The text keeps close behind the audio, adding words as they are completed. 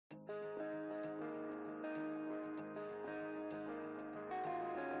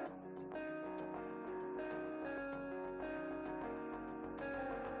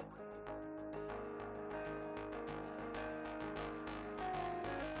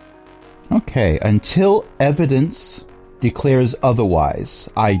Okay, until evidence declares otherwise,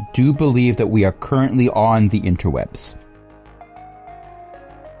 I do believe that we are currently on the interwebs.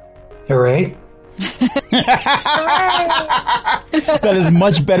 Hooray. That is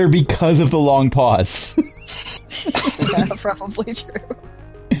much better because of the long pause. Yeah, probably true.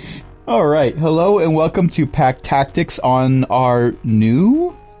 All right, hello and welcome to Pack Tactics on our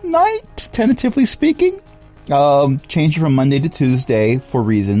new night, tentatively speaking. Changing from Monday to Tuesday for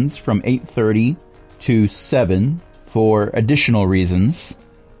reasons, from 8:30 to 7 for additional reasons.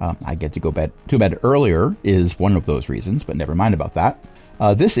 I get to go to bed earlier is one of those reasons, but never mind about that.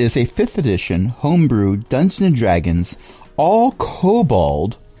 This is a 5th edition homebrew Dungeons & Dragons all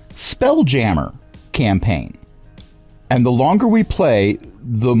Kobold Spelljammer campaign. And the longer we play,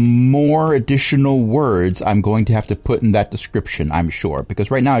 the more additional words I'm going to have to put in that description, I'm sure. Because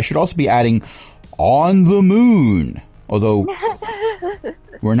right now I should also be adding on the moon. Although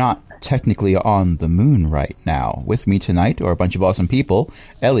we're not technically on the moon right now. With me tonight are a bunch of awesome people.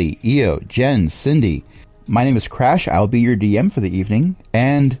 Ellie, Io, Jen, Cindy. My name is Crash. I'll be your DM for the evening.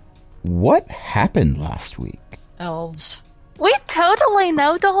 And what happened last week? Elves. We totally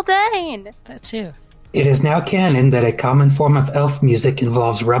know Daldane. That too. It is now canon that a common form of elf music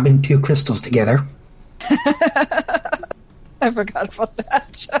involves rubbing two crystals together. I forgot about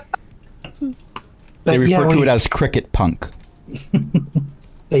that. They refer to it as cricket punk.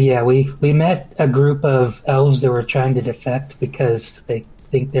 But yeah, we met a group of elves that were trying to defect because they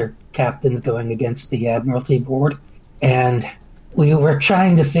think their captain's going against the Admiralty Board. And we were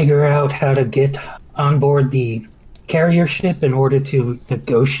trying to figure out how to get on board the carrier ship in order to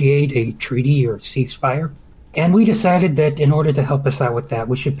negotiate a treaty or ceasefire. And we decided that in order to help us out with that,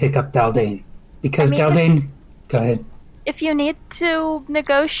 we should pick up Daldane. Because Daldane... Go ahead. If you need to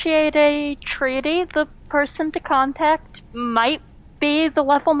negotiate a treaty, the person to contact might be the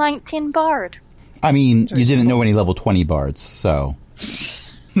level 19 bard. I mean, you didn't know any level 20 bards, so...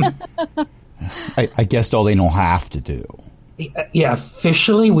 I guess Daldane will have to do. Yeah,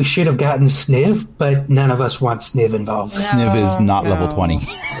 officially we should have gotten Sniv, but none of us want Sniv involved. No, Sniv is not level 20.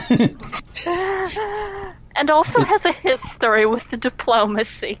 And also has a history with the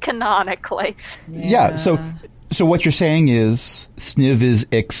diplomacy, canonically. Yeah, so what you're saying is Sniv is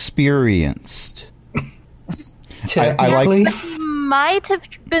experienced. Technically, might have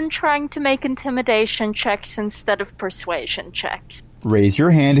been trying to make intimidation checks instead of persuasion checks. Raise your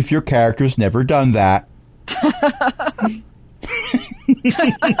hand if your character's never done that.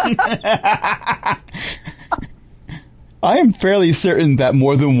 I am fairly certain that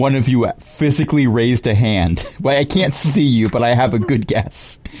more than one of you physically raised a hand. Well, I can't see you, but I have a good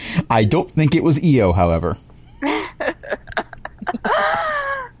guess. I don't think it was Io, however.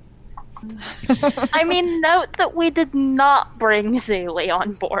 I mean, note that we did not bring Zeely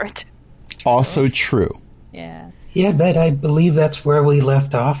on board. Also true. Yeah. Yeah, but I believe that's where we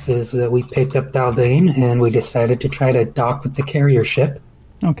left off, is that we picked up Daldane and we decided to try to dock with the carrier ship.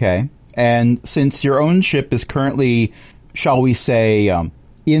 Okay. And since your own ship is currently, shall we say,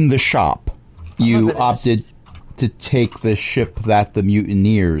 in the shop, you opted to take the ship that the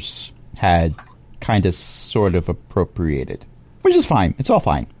mutineers had kind of sort of appropriated. Which is fine. It's all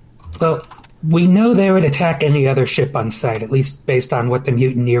fine. Well, we know they would attack any other ship on site, at least based on what the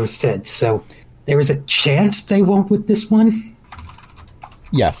mutineers said, so there is a chance they won't with this one?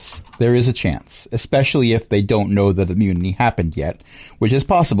 Yes, there is a chance, especially if they don't know that the mutiny happened yet, which is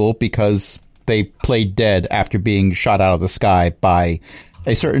possible because they played dead after being shot out of the sky by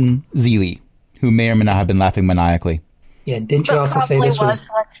a certain Zeely, who may or may not have been laughing maniacally. Yeah, didn't you also say this was...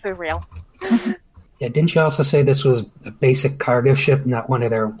 Let's be real. Yeah, didn't you also say this was a basic cargo ship, not one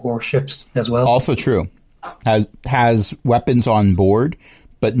of their warships as well? Also true. Has weapons on board,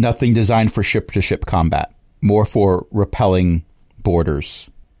 but nothing designed for ship-to-ship combat. More for repelling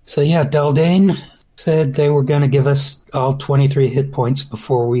borders. So yeah, Daldane said they were going to give us all 23 hit points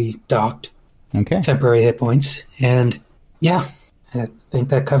before we docked. Okay. Temporary hit points. And yeah, I think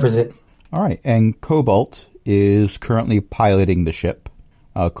that covers it. All right, and Cobalt is currently piloting the ship.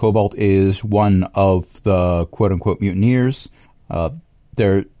 Cobalt is one of the quote-unquote mutineers.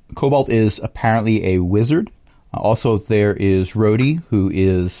 Cobalt is apparently a wizard. Also, there is Rhodey, who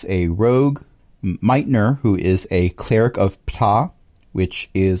is a rogue. Meitner, who is a cleric of Ptah, which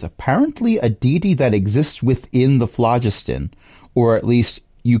is apparently a deity that exists within the phlogiston, or at least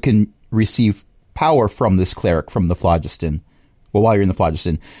you can receive power from this cleric from the phlogiston, well, while you're in the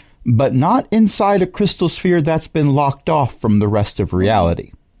phlogiston, but not inside a crystal sphere that's been locked off from the rest of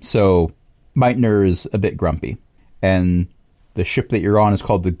reality. So Meitner is a bit grumpy, and the ship that you're on is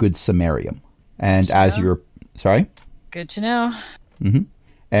called the Good Samarium. And as you're... Sorry? Good to know. Mm-hmm.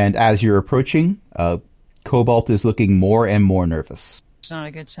 And as you're approaching, Cobalt is looking more and more nervous. It's not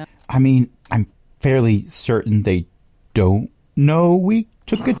a good sign. I mean, I'm fairly certain they don't know we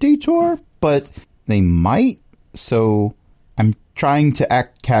took a detour, but they might. So I'm trying to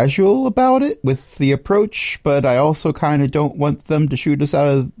act casual about it with the approach, but I also kind of don't want them to shoot us out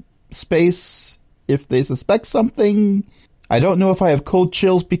of space if they suspect something. I don't know if I have cold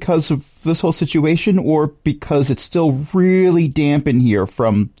chills because of this whole situation or because it's still really damp in here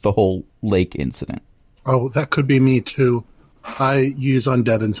from the whole lake incident. Oh, that could be me too. I use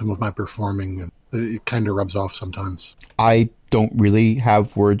undead in some of my performing, and it kind of rubs off sometimes. I don't really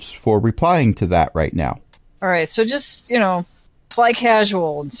have words for replying to that right now. All right, so just, fly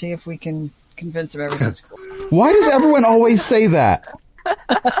casual and see if we can convince them everything's cool. Why does everyone always say that?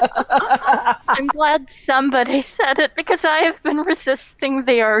 I'm glad somebody said it because I have been resisting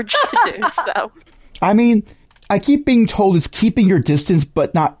the urge to do so. I mean, I keep being told it's keeping your distance,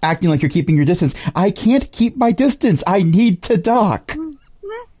 but not acting like you're keeping your distance. I can't keep my distance. I need to dock.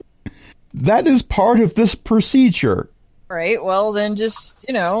 That is part of this procedure. Right, well then just,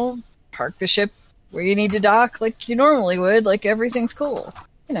 park the ship where you need to dock like you normally would, like everything's cool.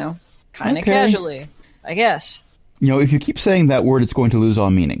 Kind of Okay. casually, I guess. If you keep saying that word, it's going to lose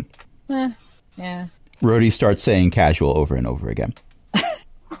all meaning. Yeah. Rhodey starts saying casual over and over again.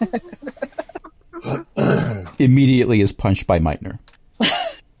 Immediately is punched by Meitner.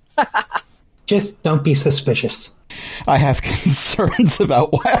 Just don't be suspicious. I have concerns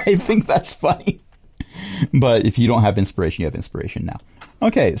about why I think that's funny. But if you don't have inspiration, you have inspiration now.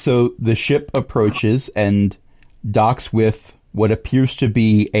 Okay, so the ship approaches and docks with what appears to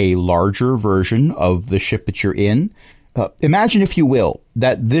be a larger version of the ship that you're in. Imagine, if you will,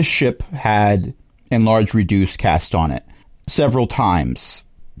 that this ship had enlarge reduce cast on it several times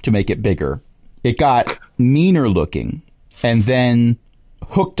to make it bigger. It got meaner looking and then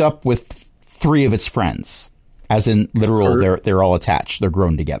hooked up with 3 of its friends. As in literal, they're all attached. They're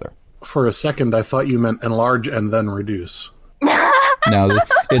grown together. For a second, I thought you meant enlarge and then reduce. No,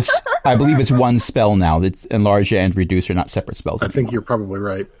 I believe it's one spell now. That enlarge and reduce are not separate spells. I think you're probably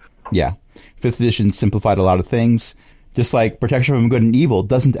right. Yeah. 5th edition simplified a lot of things. Just like protection from good and evil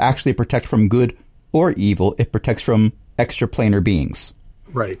doesn't actually protect from good or evil. It protects from extraplanar beings.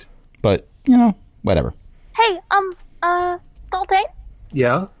 Right. But, whatever. Hey, Daldane,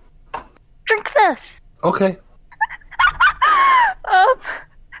 Yeah? drink this. Okay.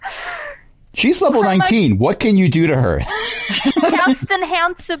 She's level 19. What can you do to her? Cast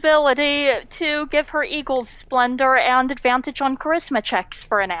enhance ability to give her Eagle's Splendor and advantage on charisma checks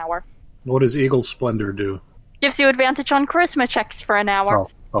for an hour. What does Eagle Splendor do? Gives you advantage on charisma checks for an hour.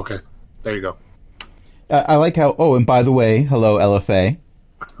 Oh, okay. There you go. I like how... Oh, and by the way, hello, LFA,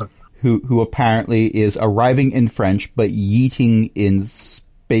 who apparently is arriving in French, but yeeting in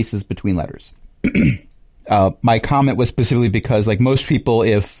spaces between letters. My comment was specifically because, like most people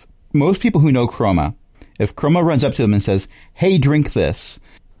who know Chroma, if Chroma runs up to them and says, "Hey, drink this,"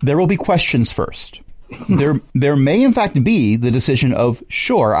 there will be questions first. There may in fact be the decision of,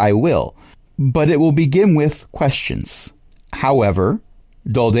 "Sure, I will," but it will begin with questions. However,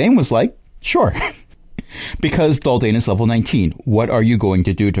 Daldane was like, "Sure," because Daldane is level 19. What are you going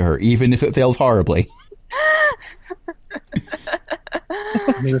to do to her, even if it fails horribly?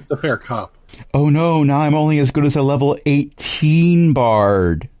 I mean, it's a fair cop. Oh no, now I'm only as good as a level 18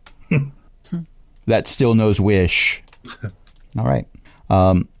 bard. That still knows Wish. All right.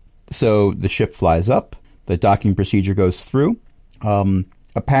 So the ship flies up. The docking procedure goes through.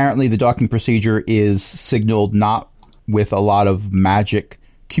 Apparently the docking procedure is signaled not with a lot of magic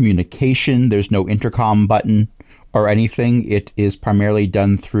communication. There's no intercom button or anything. It is primarily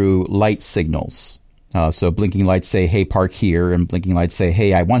done through light signals. So blinking lights say, "Hey, park here," and blinking lights say,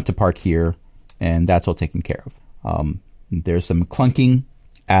 "Hey, I want to park here," and that's all taken care of. There's some clunking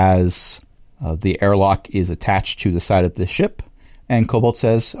as the airlock is attached to the side of the ship, and Cobalt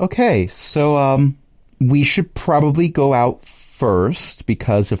says, "Okay, so we should probably go out first,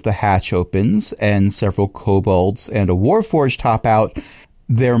 because if the hatch opens and several kobolds and a warforged hop out,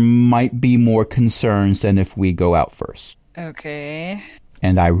 there might be more concerns than if we go out first." Okay.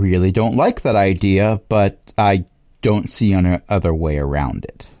 And I really don't like that idea, but I don't see any other way around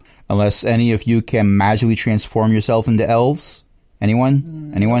it. Unless any of you can magically transform yourselves into elves?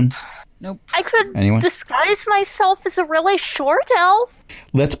 Anyone? Anyone? Nope. I could Anyone? disguise myself as a really short elf.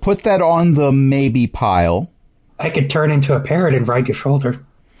 Let's put that on the maybe pile. I could turn into a parrot and ride your shoulder.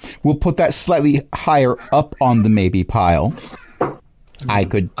 We'll put that slightly higher up on the maybe pile. I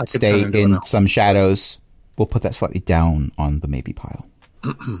could stay turn into an in elf. some shadows. We'll put that slightly down on the maybe pile.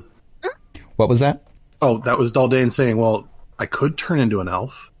 What was that? Oh, that was Daldane saying, well, I could turn into an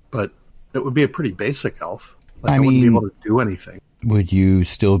elf, but it would be a pretty basic elf. Like, I I wouldn't be mean- able to do anything. Would you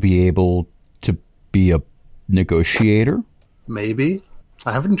still be able to be a negotiator? Maybe.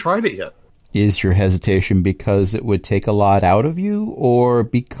 I haven't tried it yet. Is your hesitation because it would take a lot out of you, or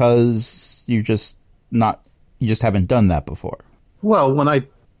because you just haven't done that before? Well, when I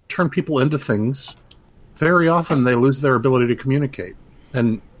turn people into things, very often they lose their ability to communicate.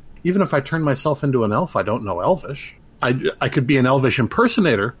 And even if I turn myself into an elf, I don't know Elvish. I could be an Elvish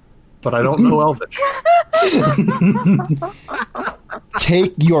impersonator, but I don't know Elvish.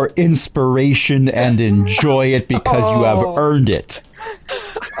 Take your inspiration and enjoy it because you have earned it.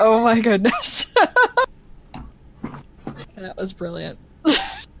 Oh my goodness. That was brilliant.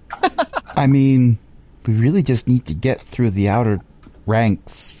 I mean, we really just need to get through the outer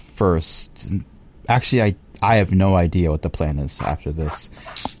ranks first. Actually, I have no idea what the plan is after this.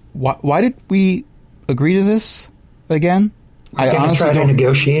 Why did we agree to this again? We're going to try to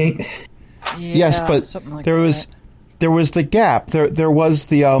negotiate. Yeah, Yes, but something like there was the gap. There was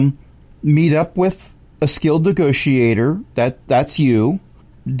the meet up with a skilled negotiator. That's you.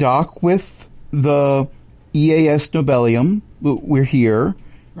 Doc with the EAS Nobelium. We're here.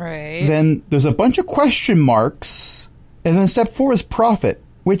 Right. Then there's a bunch of question marks, and then step 4 is profit,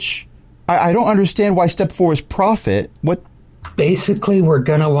 which I don't understand why step 4 is profit. What? Basically, we're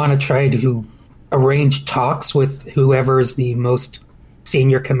going to want to try to arrange talks with whoever is the most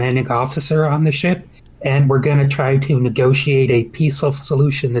senior commanding officer on the ship, and we're going to try to negotiate a peaceful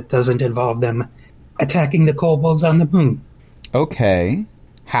solution that doesn't involve them attacking the kobolds on the moon. Okay.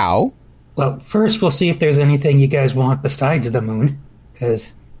 How? Well, first we'll see if there's anything you guys want besides the moon,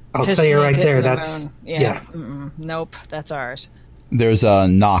 because I'll tell you right there, that's... moon. Yeah. Nope, that's ours. There's a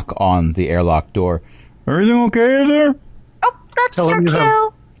knock on the airlock door. Everything okay there? Oh, that's Tell your him you cue.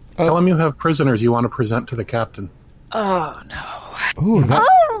 have- Tell him you have prisoners you want to present to the captain. Oh no. Ooh,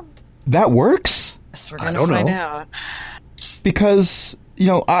 Oh, that works? Yes, we're I gonna don't find know. out. Because,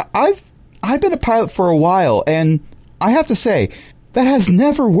 I've been a pilot for a while, and I have to say, that has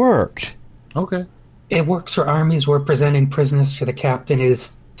never worked. Okay. It works for armies where presenting prisoners to the captain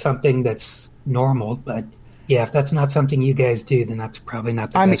is something that's normal, but yeah, if that's not something you guys do, then that's probably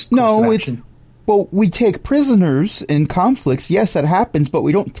not the best course of action. Well, we take prisoners in conflicts. Yes, that happens, but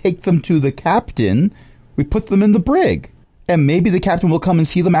we don't take them to the captain. We put them in the brig. And maybe the captain will come and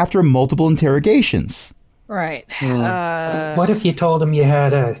see them after multiple interrogations. Right. What if you told him you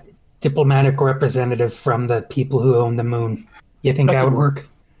had a diplomatic representative from the people who own the moon? You think that would work?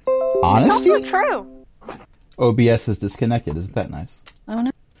 Honesty? also true. OBS is disconnected. Isn't that nice? Oh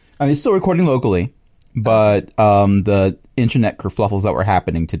no. I mean, it's still recording locally, but the internet kerfluffles that were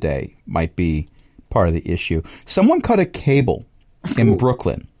happening today might be part of the issue. Someone cut a cable in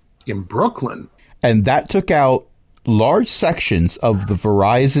Brooklyn, In Brooklyn. and that took out large sections of the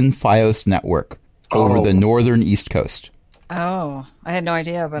Verizon Fios network over Oh. the northern East Coast. Oh, I had no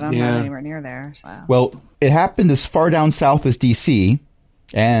idea, but I'm Yeah. not anywhere near there. So. Well, it happened as far down south as D.C.,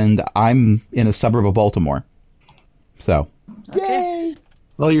 and I'm in a suburb of Baltimore. So, Okay.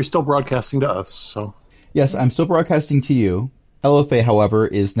 Well, you're still broadcasting to us, so... yes, I'm still broadcasting to you. LFA, however,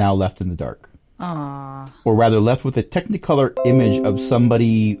 is now left in the dark. Aw. Or rather, left with a Technicolor image of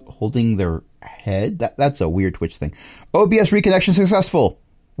somebody holding their head. That's a weird Twitch thing. OBS reconnection successful.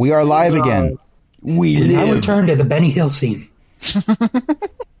 We are live again. We Now live. return to the Benny Hill scene.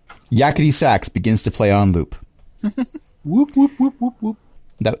 Yakety Sax begins to play on loop. Whoop, whoop, whoop, whoop, whoop.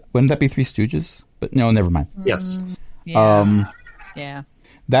 Wouldn't that be Three Stooges? But no, never mind. Yes. Yeah. Yeah.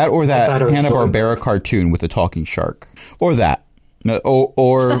 That or that thought it was Hanna-Barbera cartoon with the talking shark. Or that.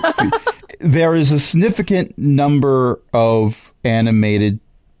 Or there is a significant number of animated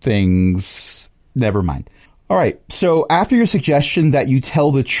things. Never mind. All right. So after your suggestion that you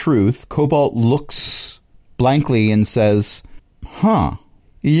tell the truth, Cobalt looks blankly and says, huh,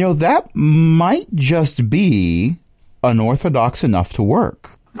 that might just be unorthodox enough to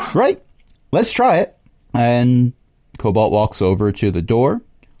work. Right. Let's try it. And Cobalt walks over to the door,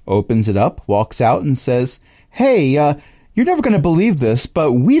 opens it up, walks out, and says, hey, you're never going to believe this,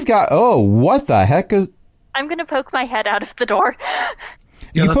 but we've got... Oh, what the heck? I'm going to poke my head out of the door.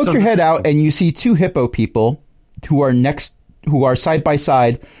 Yeah, You that poke your sounds head out, and you see two hippo people who are side by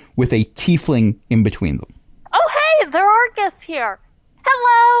side with a tiefling in between them. Oh, hey, there are gifts here.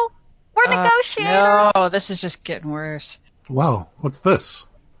 Hello. We're negotiators. No, this is just getting worse. Wow, what's this?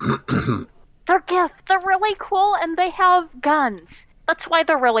 They're gifts. They're really cool, and they have guns. That's why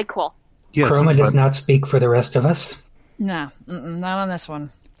they're really cool. Yes, Chroma does but not speak for the rest of us. No, not on this one.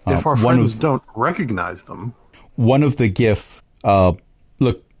 if our one friends of- don't recognize them... One of the GIF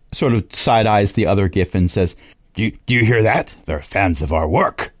sort of side eyes the other GIF and says, Do you hear that? They're fans of our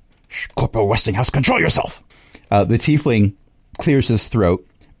work. Shh, Corporal Westinghouse, control yourself. The tiefling clears his throat.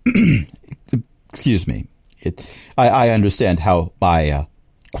 Excuse me. I understand how my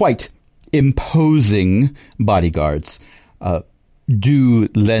quite imposing bodyguards do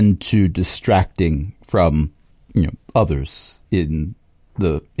lend to distracting from others in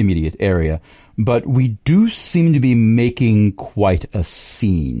the immediate area, but we do seem to be making quite a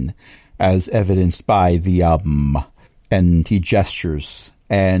scene, as evidenced by the and he gestures,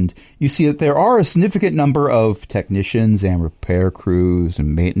 and you see that there are a significant number of technicians and repair crews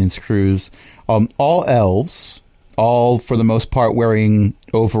and maintenance crews, all elves, all for the most part wearing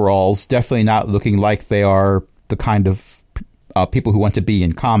overalls, definitely not looking like they are the kind of people who want to be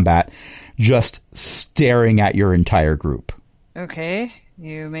in combat, just staring at your entire group. Okay,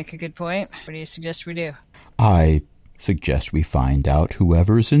 you make a good point. What do you suggest we do? I suggest we find out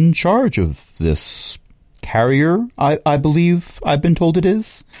whoever's in charge of this carrier, I believe I've been told it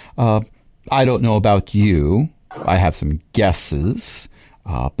is. I don't know about you. I have some guesses,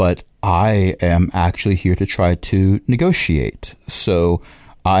 but I am actually here to try to negotiate. So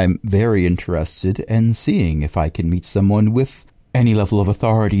I'm very interested in seeing if I can meet someone with any level of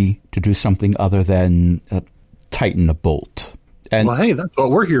authority to do something other than tighten a bolt. And well, hey, that's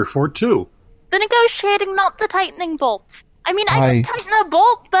what we're here for, too. The negotiating, not the tightening bolts. I mean, I can tighten a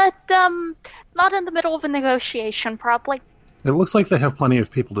bolt, but not in the middle of a negotiation, probably. It looks like they have plenty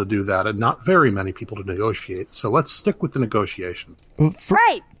of people to do that, and not very many people to negotiate, so let's stick with the negotiation.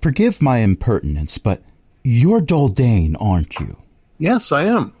 Right. Forgive my impertinence, but you're Daldane, aren't you? Yes, I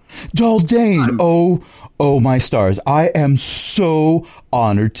am. Daldane! Oh, my stars. I am so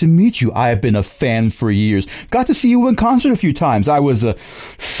honored to meet you. I have been a fan for years. Got to see you in concert a few times. I was a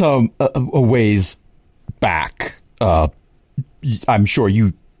ways back. I'm sure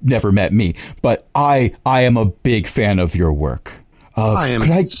you never met me, but I am a big fan of your work. I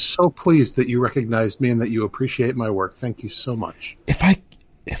am so pleased that you recognized me and that you appreciate my work. Thank you so much. If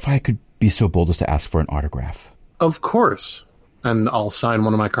I could be so bold as to ask for an autograph. Of course. And I'll sign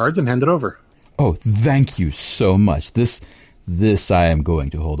one of my cards and hand it over. Oh, thank you so much. This I am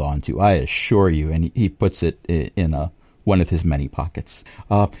going to hold on to, I assure you. And he puts it in one of his many pockets.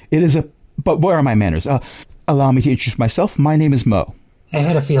 But where are my manners? Allow me to introduce myself. My name is Mo. I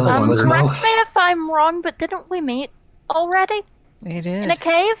had a feeling it was Mo. Correct me if I'm wrong, but didn't we meet already? We did. In a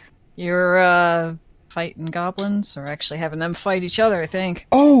cave? You're fighting goblins, or actually having them fight each other, I think.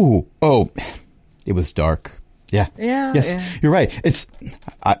 Oh, it was dark. Yeah. Yes, yeah. You're right.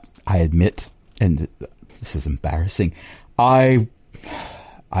 I admit, and this is embarrassing. I'm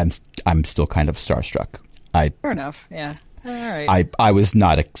still kind of starstruck. Fair enough. Yeah. All right. I was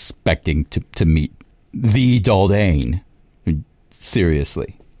not expecting to meet the Daldane.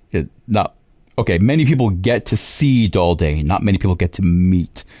 Seriously. Many people get to see Daldane. Not many people get to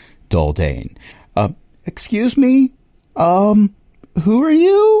meet Daldane. Excuse me? Who are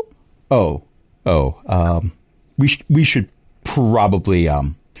you? We should probably,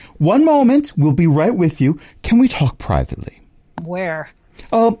 one moment, we'll be right with you. Can we talk privately? Where?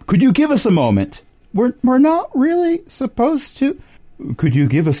 Could you give us a moment? We're not really supposed to. Could you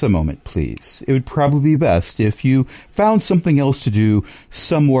give us a moment, please? It would probably be best if you found something else to do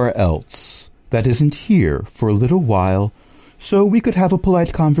somewhere else that isn't here for a little while, so we could have a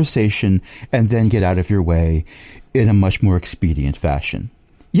polite conversation and then get out of your way in a much more expedient fashion.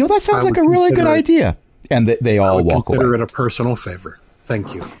 That sounds like a really good idea. And they all walk away. I consider it a personal favor.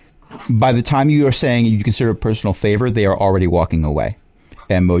 Thank you. By the time you are saying you consider it a personal favor, they are already walking away.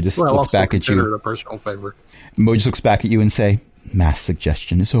 And Mo just looks back at you. Consider it a personal favor. Mo just looks back at you and say, "Mass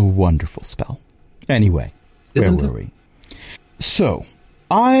suggestion is a wonderful spell." Anyway, where were we? So,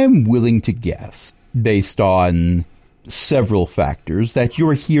 I'm willing to guess, based on several factors, that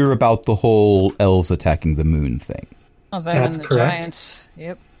you're here about the whole elves attacking the moon thing. Oh, that's correct. Giants.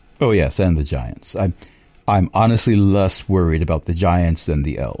 Yep. Oh yes, and the giants. I'm honestly less worried about the giants than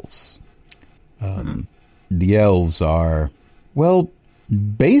the elves. The elves are, well,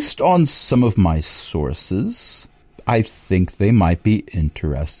 based on some of my sources, I think they might be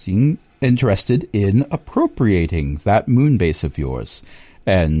interested in appropriating that moon base of yours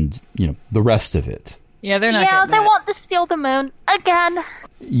and, the rest of it. Yeah, they're not. Yeah, they want to steal the moon again.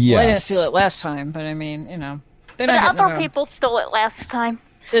 Yes. Well, I didn't steal it last time, but I mean, they're not. But other people stole it last time.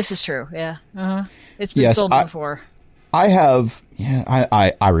 This is true. Yeah. It's been stolen before. I have. Yeah,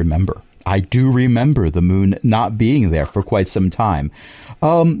 I remember. I do remember the moon not being there for quite some time.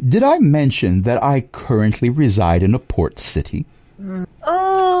 Did I mention that I currently reside in a port city?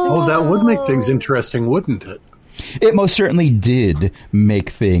 Oh, that would make things interesting, wouldn't it? It most certainly did make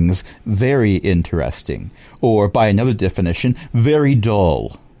things very interesting. Or, by another definition, very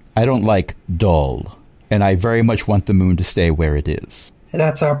dull. I don't like dull. And I very much want the moon to stay where it is.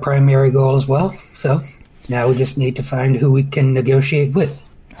 That's our primary goal as well. So now we just need to find who we can negotiate with.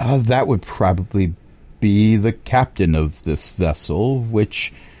 That would probably be the captain of this vessel,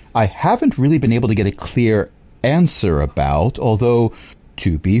 which I haven't really been able to get a clear answer about, although,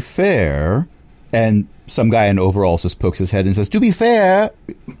 to be fair, and some guy in overalls just pokes his head and says, to be fair,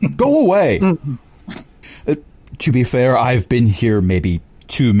 go away. To be fair, I've been here maybe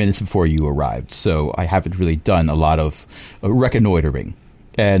 2 minutes before you arrived, so I haven't really done a lot of reconnoitering.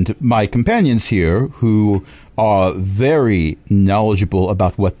 And my companions here, who are very knowledgeable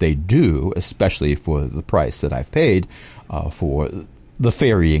about what they do, especially for the price that I've paid for the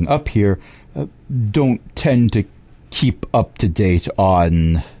ferrying up here, don't tend to keep up to date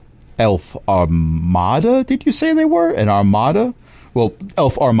on Elf Armada, did you say they were? An armada? Well,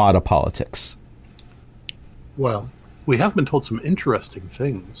 Elf Armada politics. Well, we have been told some interesting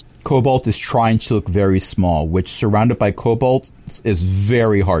things. Cobalt is trying to look very small, which, surrounded by Cobalt, is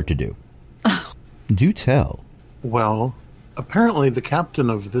very hard to do. Do tell. Well, apparently the captain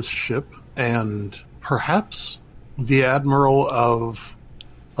of this ship and perhaps the admiral of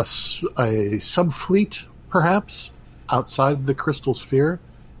a subfleet, perhaps, outside the Crystal Sphere,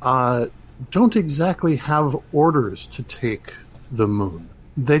 don't exactly have orders to take the moon.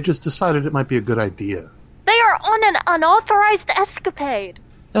 They just decided it might be a good idea. They are on an unauthorized escapade.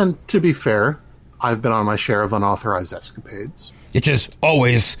 And to be fair, I've been on my share of unauthorized escapades. It is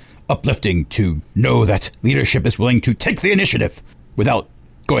always uplifting to know that leadership is willing to take the initiative without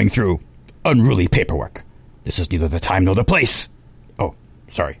going through unruly paperwork. This is neither the time nor the place. Oh,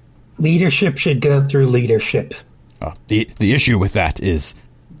 sorry. Leadership should go through leadership. The issue with that is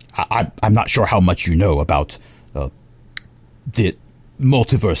I'm not sure how much you know about the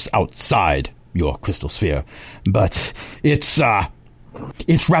multiverse outside your crystal sphere, but it's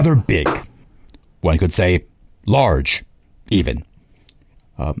rather big. One could say large, even.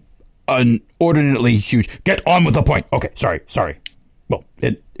 Inordinately huge. Get on with the point. Okay, sorry. Well,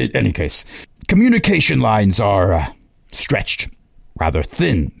 in any case, communication lines are stretched rather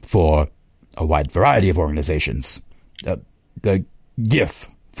thin for a wide variety of organizations. The GIF,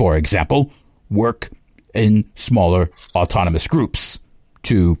 for example, work in smaller autonomous groups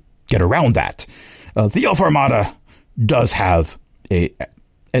to get around that. The Elf Armada does have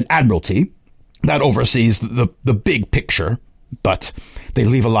an admiralty that oversees the big picture, but they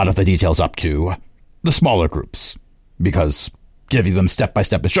leave a lot of the details up to the smaller groups, because giving them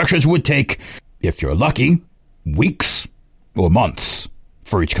step-by-step instructions would take, if you're lucky, weeks or months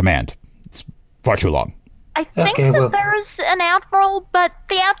for each command. It's far too long. I think there's an admiral, but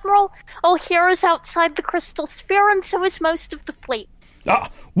the admiral here is outside the Crystal Sphere, and so is most of the fleet. Ah,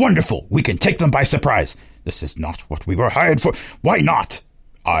 wonderful. We can take them by surprise. This is not what we were hired for. Why not?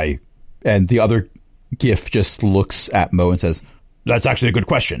 And the other GIF just looks at Mo and says, that's actually a good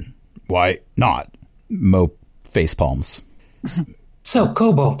question. Why not? Mo face palms. So,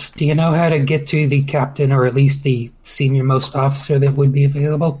 Cobalt, do you know how to get to the captain, or at least the senior-most officer that would be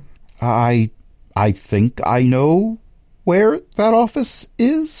available? I think I know where that office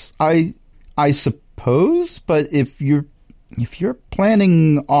is. I suppose, but if you're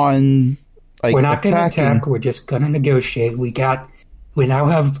planning on we're not going to attack. We're just going to negotiate. We now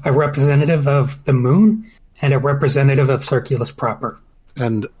have a representative of the moon and a representative of Circulus proper.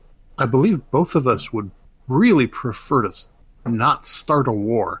 And I believe both of us would really prefer to not start a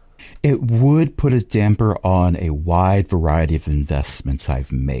war. It would put a damper on a wide variety of investments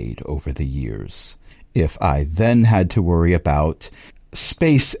I've made over the years if I then had to worry about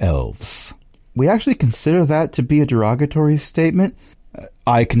space elves. We actually consider that to be a derogatory statement.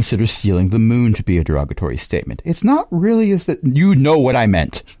 I consider stealing the moon to be a derogatory statement. It's not really as that you know what I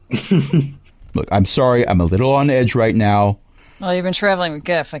meant. Look, I'm sorry, I'm a little on edge right now. Well, you've been traveling with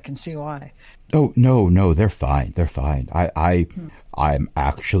GIF, I can see why. Oh, no, they're fine. I'm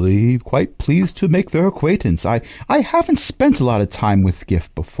actually quite pleased to make their acquaintance. I haven't spent a lot of time with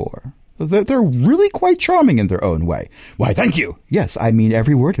GIF before. They're really quite charming in their own way. Why, thank you. Yes, I mean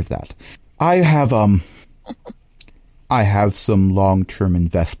every word of that. I have some long-term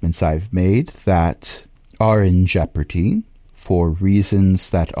investments I've made that are in jeopardy for reasons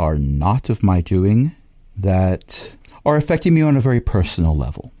that are not of my doing, that are affecting me on a very personal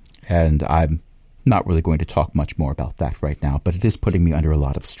level. And I'm not really going to talk much more about that right now, but it is putting me under a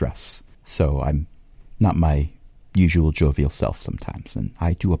lot of stress. So I'm not my usual jovial self sometimes, and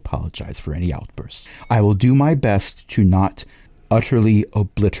I do apologize for any outbursts. I will do my best to not utterly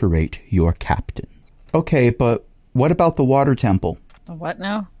obliterate your captain. Okay, but what about the water temple? What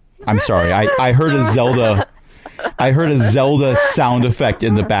now? I'm sorry. I heard a Zelda sound effect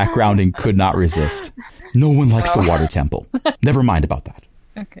in the background and could not resist. No one likes the water temple. Never mind about that.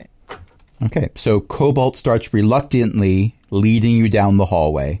 Okay. Okay, so Cobalt starts reluctantly leading you down the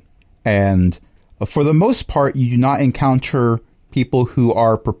hallway. And for the most part, you do not encounter people who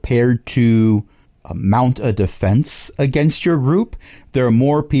are prepared to mount a defense against your group. There are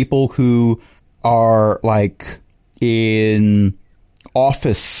more people who are like in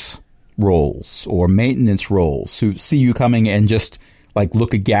office roles or maintenance roles who see you coming and just like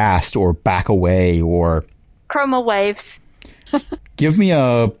look aghast or back away or Chroma waves. give me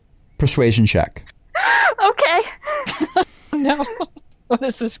a persuasion check. Okay. No. What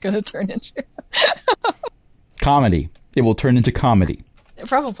is this going to turn into? Comedy. It will turn into comedy.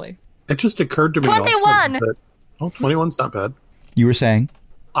 Probably. It just occurred to me 21. also that... Oh, 21's not bad. You were saying?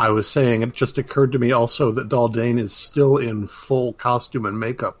 I was saying it just occurred to me also that Daldane is still in full costume and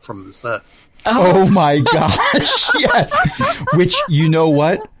makeup from the set. Oh my gosh, yes. Which, you know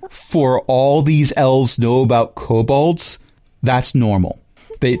what? For all these elves know about kobolds, that's normal.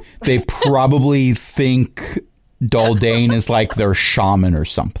 They probably think Daldane is like their shaman or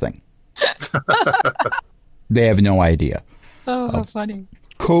something. They have no idea. Oh, how funny.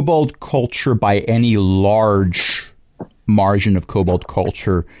 Kobold culture, by any large margin of kobold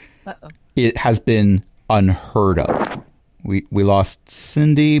culture, it has been unheard of. We lost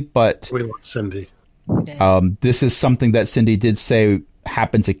Cindy, but We lost Cindy. this is something that Cindy did say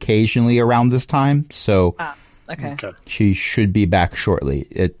happens occasionally around this time, so Okay. she should be back shortly.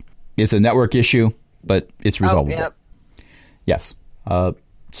 It's a network issue, but it's resolvable. Yep. Yes.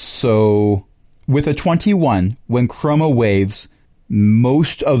 So with a 21, when Chroma waves,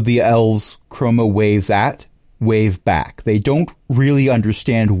 most of the elves Chroma waves at wave back. They don't really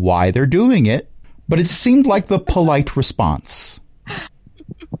understand why they're doing it, but it seemed like the polite response.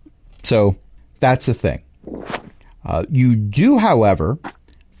 So that's a thing. You do, however,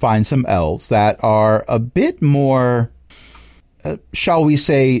 find some elves that are a bit more, shall we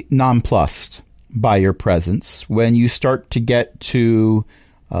say, nonplussed by your presence when you start to get to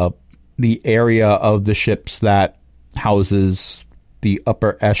the area of the ships that houses the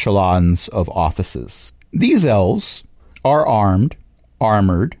upper echelons of offices. These elves are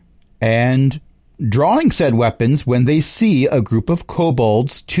armored, and drawing said weapons when they see a group of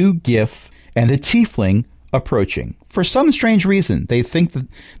kobolds, 2 Gif, and a tiefling approaching. For some strange reason, they think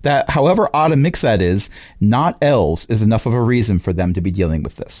that however odd a mix that is, not elves is enough of a reason for them to be dealing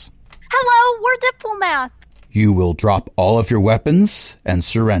with this. Hello, we're diplomats. You will drop all of your weapons and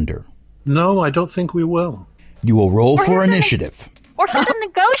surrender. No, I don't think we will. You will roll We're for here to initiative. We're here to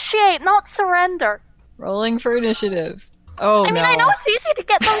negotiate, not surrender. Rolling for initiative. Oh, I mean, no. I know it's easy to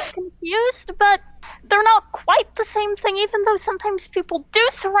get those confused, but they're not quite the same thing, even though sometimes people do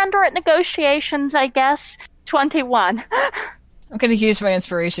surrender at negotiations, I guess. 21. I'm going to use my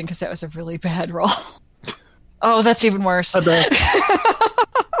inspiration because that was a really bad roll. Oh, that's even worse. I bet.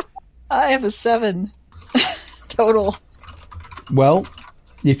 I have a 7 total. Well,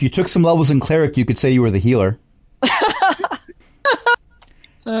 if you took some levels in cleric, you could say you were the healer.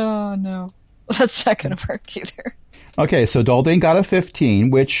 Oh, no. That's not going to work either. Okay, so Daldane got a 15,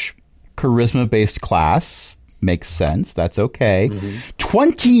 which charisma-based class makes sense. That's okay.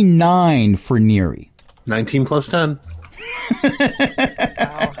 29 for Neri. 19 plus 10.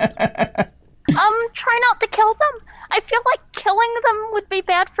 Try not to kill them. I feel like killing them would be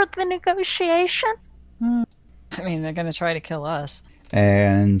bad for the negotiation. I mean, they're going to try to kill us.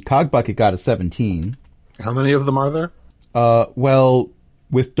 And Cogbucket got a 17. How many of them are there? Well,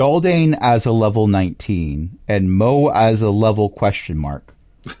 with Daldane as a level 19 and Mo as a level question mark,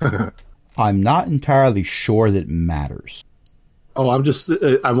 I'm not entirely sure that matters. Oh,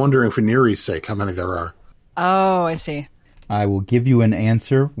 I'm wondering for Neri's sake how many there are. Oh, I see. I will give you an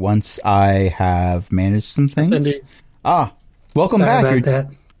answer once I have managed some things. Cindy. Welcome Sorry back. about that.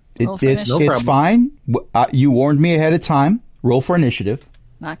 We'll finish. No It's problem. fine. You warned me ahead of time. Roll for initiative.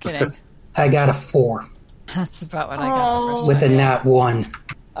 Not kidding. I got a 4 That's about what I got the first with a time. nat 1.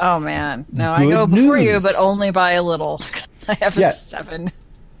 Oh, man. No, I Good go before you, news. but only by a little. I have a Yeah. 7.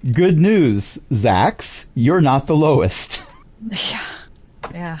 Good news, Zax. You're not the lowest.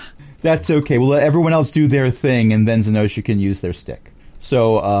 Yeah. That's okay. We'll let everyone else do their thing, and then Zenosha can use their stick.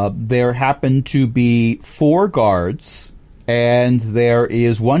 So there happen to be 4 guards, and there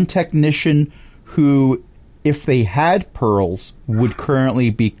is 1 technician who, if they had pearls, would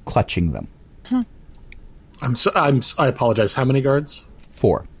currently be clutching them. I apologize. How many guards?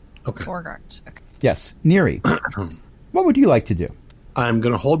 4. Okay. 4 guards. Okay. Yes. Neri, what would you like to do? I'm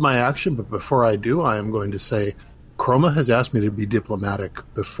going to hold my action, but before I do, I am going to say, Chroma has asked me to be diplomatic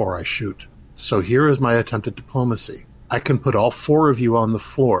before I shoot. So here is my attempt at diplomacy. I can put all 4 of you on the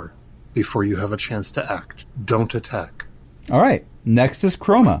floor before you have a chance to act. Don't attack. All right. Next is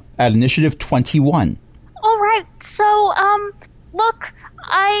Chroma at initiative 21. All right, so, look,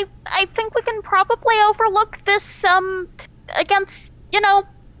 I think we can probably overlook this, against,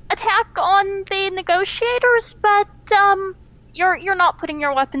 attack on the negotiators, but, you're not putting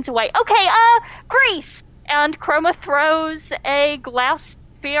your weapons away. Okay, grease! And Chroma throws a glass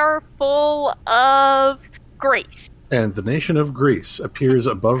sphere full of grease. And the nation of Greece appears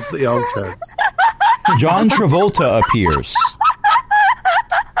above the elves' heads. John Travolta appears.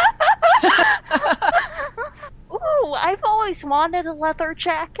 Ooh, I've always wanted a leather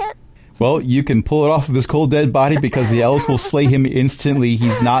jacket. Well, you can pull it off of his cold dead body because the elves will slay him instantly.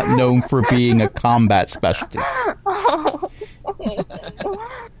 He's not known for being a combat specialty.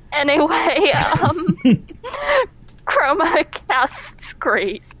 Anyway, Chroma casts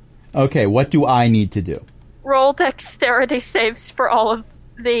grease. Okay, what do I need to do? Roll dexterity saves for all of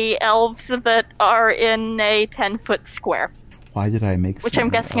the elves that are in a 10-foot square. Why did I make which I'm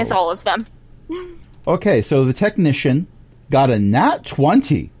guessing is all of them. Okay, so the technician got a nat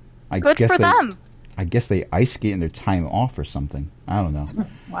 20. Good for them. I guess they ice skate in their time off or something. I don't know.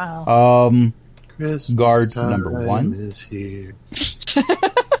 Wow. Guard number 1 is here.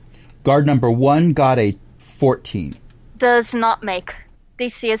 Guard number 1 got a 14. Does not make.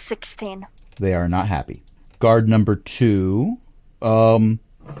 DC is 16. They are not happy. Guard number 2,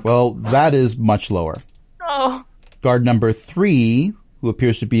 well, that is much lower. Oh. Guard number 3, who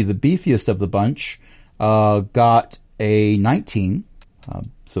appears to be the beefiest of the bunch, got a 19.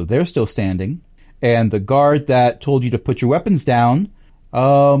 So they're still standing. And the guard that told you to put your weapons down,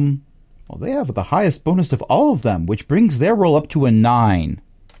 well, they have the highest bonus of all of them, which brings their roll up to a 9.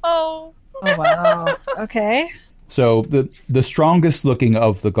 Oh. Oh, wow. Okay. So the strongest looking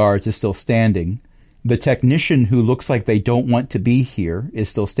of the guards is still standing. The technician who looks like they don't want to be here is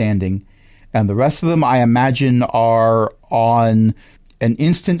still standing. And the rest of them, I imagine, are on an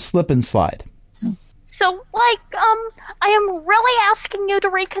instant slip and slide. So, I am really asking you to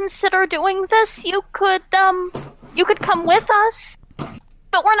reconsider doing this. You could come with us,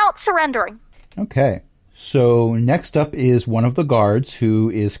 but we're not surrendering. Okay. So next up is one of the guards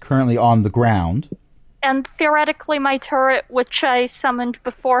who is currently on the ground. And theoretically, my turret, which I summoned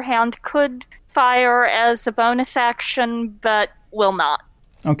beforehand, could fire as a bonus action, but will not.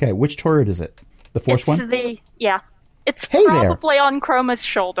 Okay, which turret is it? The force one? It's Hey probably on Chroma's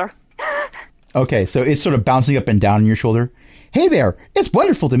shoulder. Okay, so it's sort of bouncing up and down on your shoulder. Hey there, it's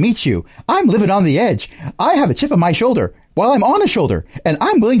wonderful to meet you. I'm living on the edge. I have a chip on my shoulder while I'm on a shoulder, and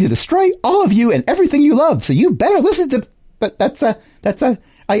I'm willing to destroy all of you and everything you love, so you better listen to... But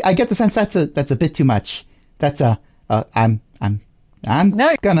I get the sense that's a bit too much. I'm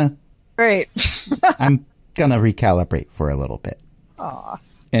gonna... Great. I'm gonna recalibrate for a little bit. Aw.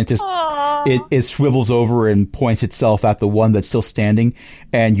 And it swivels over and points itself at the one that's still standing,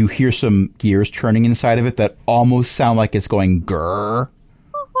 and you hear some gears turning inside of it that almost sound like it's going grrr.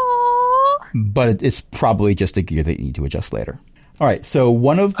 But it's probably just a gear that you need to adjust later. All right, so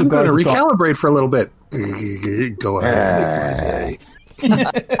one of the guards... I'm going to recalibrate for a little bit. Go ahead.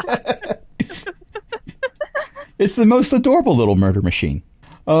 It's the most adorable little murder machine.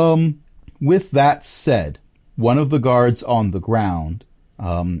 With that said, one of the guards on the ground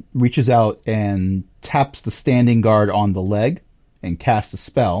reaches out and taps the standing guard on the leg and casts a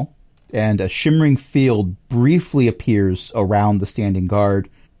spell, and a shimmering field briefly appears around the standing guard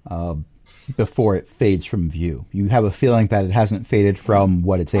before it fades from view. You have a feeling that it hasn't faded from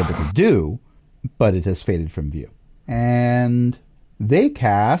what it's able to do, but it has faded from view. And they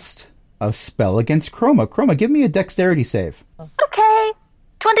cast a spell against Chroma. Chroma, give me a dexterity save. Okay.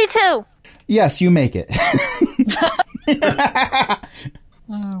 22. Yes, you make it.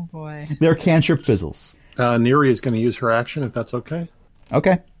 Oh, boy. Their cantrip fizzles. Neri is going to use her action, if that's okay.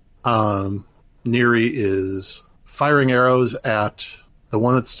 Okay. Neri is firing arrows at the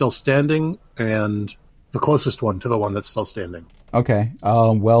one that's still standing and the closest one to the one that's still standing. Okay.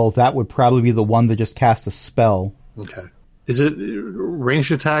 Well, that would probably be the one that just cast a spell. Okay. Is it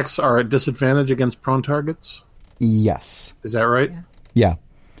ranged attacks are at disadvantage against prone targets? Yes. Is that right? Yeah.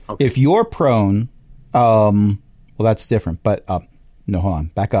 Okay. If you're prone, well, that's different. But no, hold on.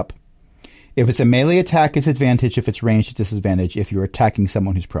 Back up. If it's a melee attack, it's advantage. If it's ranged, it's disadvantage. If you're attacking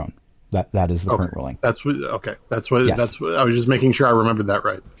someone who's prone, that is the current ruling. That's what. Okay. That's what. Yes. That's what. I was just making sure I remembered that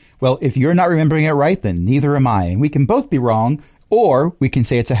right. Well, if you're not remembering it right, then neither am I, and we can both be wrong, or we can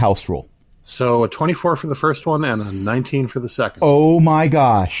say it's a house rule. So a 24 for the first one and a 19 for the second. Oh my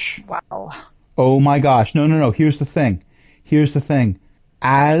gosh! Wow. Oh my gosh. No. Here's the thing.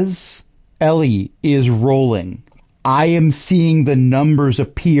 As Ellie is rolling, I am seeing the numbers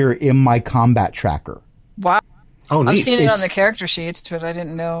appear in my combat tracker. Wow. Oh, neat. I've seen it on It's- the character sheets, but I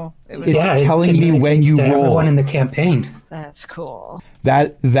didn't know it was. It's telling me when you to roll. Everyone in the campaign. That's cool.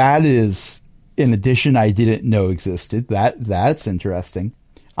 That is an addition I didn't know existed. That's interesting.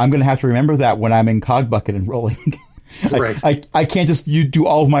 I'm going to have to remember that when I'm in Cogbucket and rolling. Right. I can't just do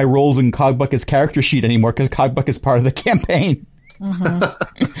all of my rolls in Cogbucket's character sheet anymore because Cogbucket's part of the campaign.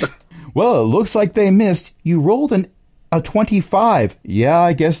 Well, it looks like they missed. You rolled a 25. Yeah,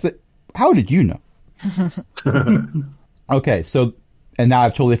 I guess that. How did you know? Okay, so, and now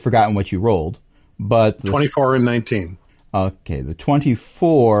I've totally forgotten what you rolled. But 24 and 19. Okay, the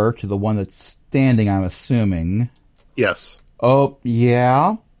 24 to the one that's standing, I'm assuming. Yes. Oh,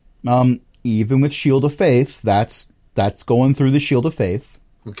 yeah. Even with Shield of Faith, that's going through the Shield of Faith.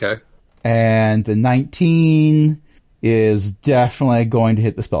 Okay. And the 19 is definitely going to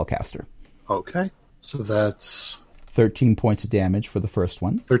hit the spellcaster. Okay. So that's 13 points of damage for the first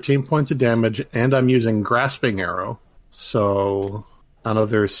one. 13 points of damage, and I'm using Grasping Arrow. So I know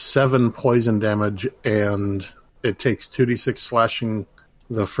there's 7 poison damage, and it takes 2d6 slashing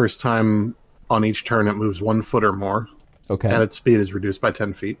the first time on each turn it moves 1 foot or more. Okay. And its speed is reduced by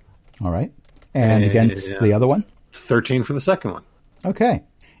 10 feet. All right. And against the other one? 13 for the second one. Okay.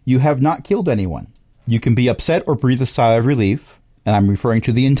 You have not killed anyone. You can be upset or breathe a sigh of relief, and I'm referring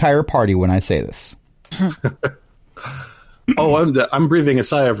to the entire party when I say this. Oh, I'm breathing a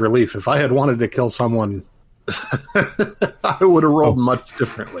sigh of relief. If I had wanted to kill someone, I would have rolled much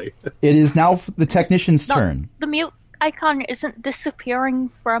differently. It is now the technician's turn. The mute icon isn't disappearing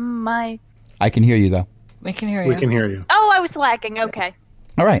from my... I can hear you, though. We can hear you. We can hear you. Oh, I was lagging. Okay.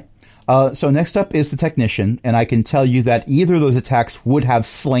 All right. So next up is the technician, and I can tell you that either of those attacks would have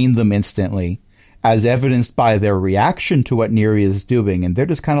slain them instantly, as evidenced by their reaction to what Neri is doing. And they're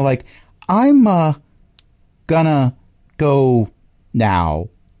just kind of like, I'm gonna go now.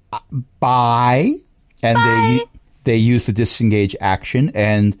 Bye. And Bye. they use the disengage action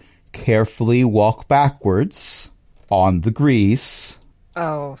and carefully walk backwards on the grease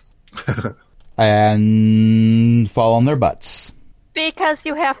Oh. and fall on their butts. Because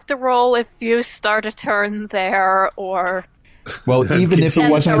you have to roll if you start a turn there, or... Well, even if it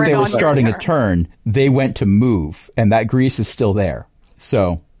And wasn't that they turn were on starting a your- turn, they went to move, and that grease is still there.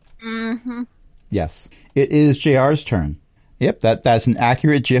 So, yes. It is JR's turn. Yep, that's an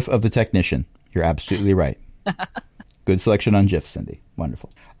accurate GIF of the technician. You're absolutely right. Good selection on GIF, Cindy. Wonderful.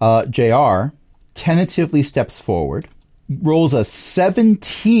 JR tentatively steps forward, rolls a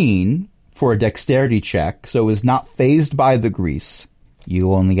 17 for a dexterity check, so is not phased by the grease.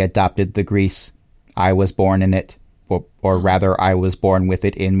 You only adopted the grease. I was born in it. Or rather, I was born with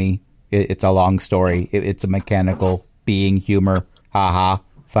it in me. It's a long story. It's a mechanical being humor. Haha.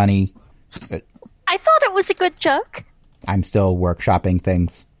 Funny. I thought it was a good joke. I'm still workshopping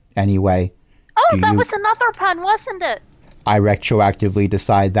things. Anyway, Oh, Do that you- was another pun, wasn't it? I retroactively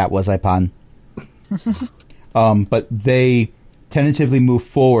decide that was a pun. But they tentatively move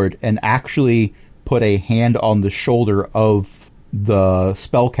forward and actually put a hand on the shoulder of the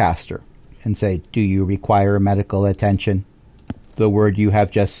spellcaster and say, "Do you require medical attention?" The word you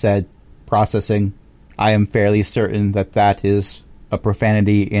have just said, processing. I am fairly certain that that is a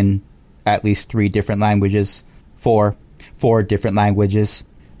profanity in at least 3 different languages. 4 different languages.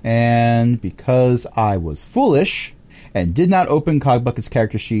 And because I was foolish and did not open Cogbucket's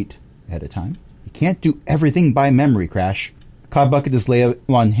character sheet ahead of time, you can't do everything by memory, Crash. Cogbucket is lay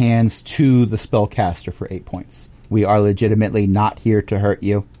on hands to the spellcaster for 8 points. We are legitimately not here to hurt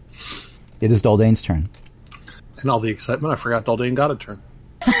you. It is Daldane's turn. In all the excitement, I forgot Daldane got a turn.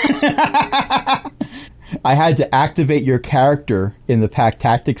 I had to activate your character in the Pack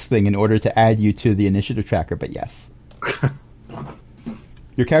Tactics thing in order to add you to the initiative tracker, but yes.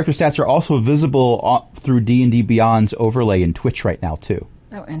 Your character stats are also visible through D&D Beyond's overlay in Twitch right now, too.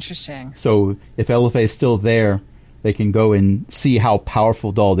 Oh, interesting. So if LFA is still there, they can go and see how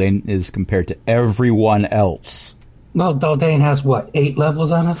powerful Daldane is compared to everyone else. Well, Daldane has, 8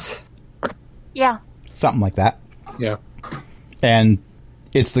 levels on us? Yeah. Something like that. Yeah. And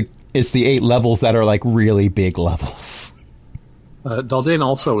it's the 8 levels that are like really big levels. Daldane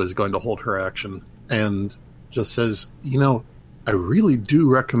also is going to hold her action and just says, I really do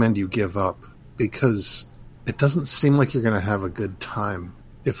recommend you give up because it doesn't seem like you're going to have a good time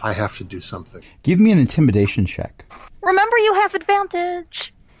if I have to do something. Give me an intimidation check. Remember, you have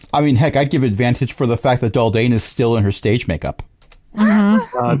advantage. I mean, heck, I'd give advantage for the fact that Daldane is still in her stage makeup.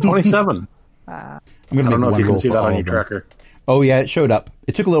 27. I'm I going to don't know make if you one roll can see for that all on your of them. tracker. Oh, yeah, it showed up.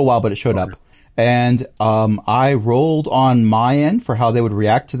 It took a little while, but it showed up. And I rolled on my end for how they would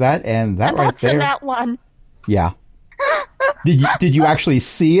react to that, and that And right that's there. in that one. Yeah. Did you actually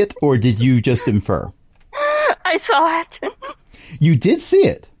see it, or did you just infer? I saw it. You did see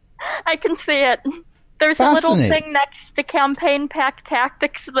it. I can see it. There's a little Fascinating. thing next to campaign pack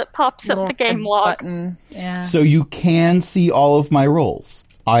tactics that pops up Little the game log. button. Yeah. So you can see all of my rolls.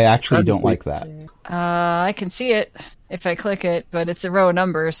 I actually don't like that. I can see it if I click it, but it's a row of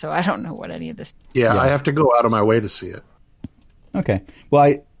numbers, so I don't know what any of this. Yeah, Yeah. I have to go out of my way to see it. Okay.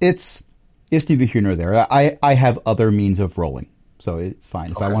 Well, it's neither here nor there. I have other means of rolling, so it's fine.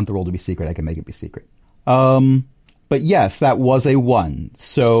 If I Okay. want the roll to be secret, I can make it be secret. But yes, that was a 1.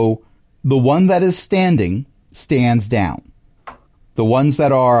 So the one that is standing stands down. The ones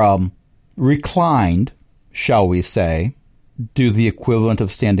that are reclined, shall we say, do the equivalent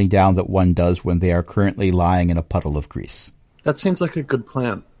of standing down that one does when they are currently lying in a puddle of grease. That seems like a good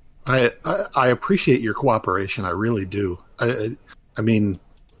plan. I appreciate your cooperation. I really do. I mean,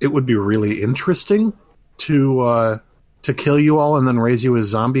 it would be really interesting to kill you all and then raise you as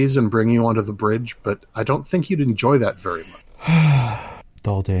zombies and bring you onto the bridge, but I don't think you'd enjoy that very much.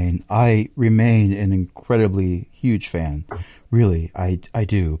 Daldane, I remain an incredibly huge fan. Really, I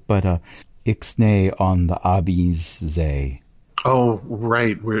do. But ixnay on the Abize. Oh,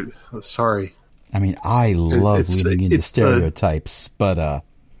 right. We're sorry. I mean, I love it's- leaning into it's, stereotypes, but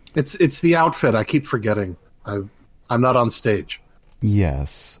It's the outfit. I keep forgetting. I'm not on stage.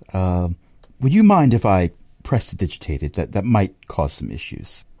 yes. Would you mind if I prestidigitated? That might cause some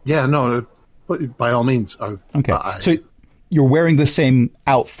issues. Yeah, no. By all means. Okay. So you're wearing the same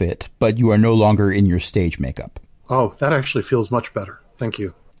outfit, but you are no longer in your stage makeup. Oh, that actually feels much better. Thank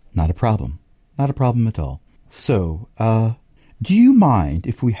you. Not a problem. Not a problem at all. So, do you mind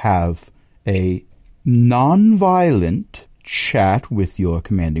if we have a non-violent chat with your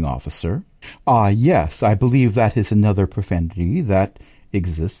commanding officer? Yes, I believe that is another profanity that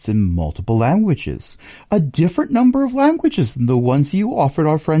exists in multiple languages. A different number of languages than the ones you offered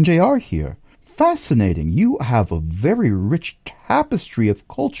our friend JR here. Fascinating. You have a very rich tapestry of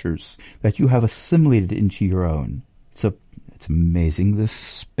cultures that you have assimilated into your own. It's amazing this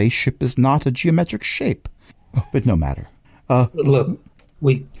spaceship is not a geometric shape. Oh, but no matter. Look,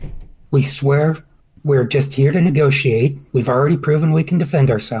 we swear we're just here to negotiate. We've already proven we can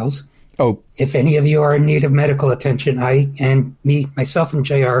defend ourselves. Oh, If any of you are in need of medical attention, myself and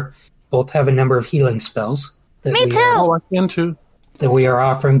JR both have a number of healing spells that Me we too. Oh, I can too. that we are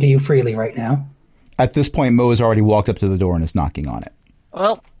offering to you freely right now. at this point, Mo has already walked up to the door and is knocking on it.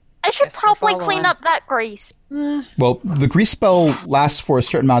 Well, I should Guess we'll probably follow clean on. up that grease. Well, the grease spell lasts for a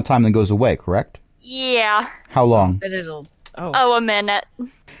certain amount of time and goes away, correct? Yeah. How long? but it'll. Oh, Oh, a minute.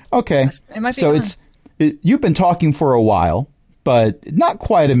 Okay. it might be. So gone. you've been talking for a while, but not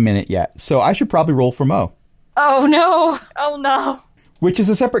quite a minute yet. So I should probably roll for Mo, Oh no! Oh no. which is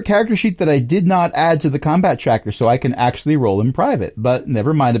a separate character sheet that I did not add to the combat tracker, so I can actually roll in private. But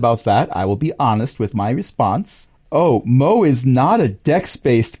never mind about that. I will be honest with my response. Oh, Mo is not a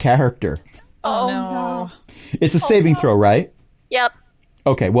dex-based character. Oh, Oh, no! no. It's a saving throw, right? Yep.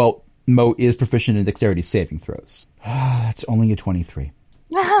 Okay, well, Mo is proficient in dexterity saving throws. That's only a 23.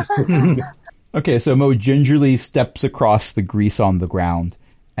 Okay, so Mo gingerly steps across the grease on the ground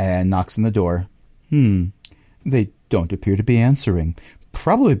and knocks on the door. They don't appear to be answering.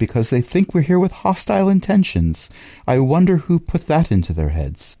 Probably because they think we're here with hostile intentions. I wonder who put that into their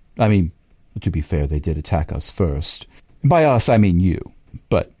heads. I mean, to be fair, they did attack us first. By us, I mean you.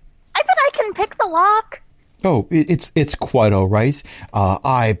 But, I bet I can pick the lock. oh, it's quite all right.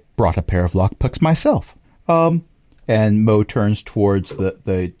 I brought a pair of lockpicks myself. And Mo turns towards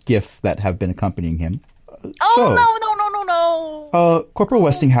the GIF that have been accompanying him. Oh, So- no. Corporal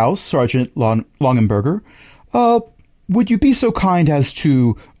Westinghouse, Sergeant Longenberger, would you be so kind as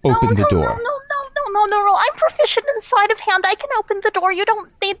to open the door? No. I'm proficient in sleight of hand. I can open the door. You don't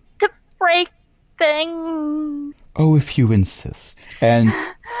need to break things. Oh, if you insist. And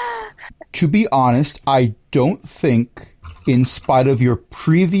to be honest, I don't think, in spite of your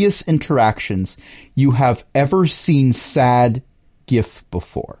previous interactions, you have ever seen sad GIF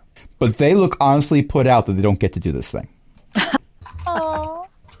before. But they look honestly put out that they don't get to do this thing. Oh.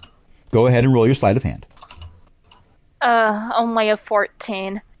 Go ahead and roll your sleight of hand. Only a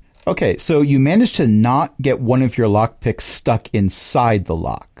 14. Okay, so you managed to not get one of your lockpicks stuck inside the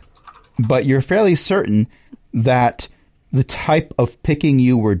lock. But you're fairly certain that the type of picking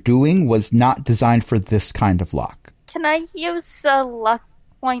you were doing was not designed for this kind of lock. Can I use a luck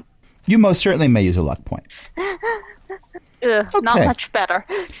point? You most certainly may use a luck point. Not Okay. much better.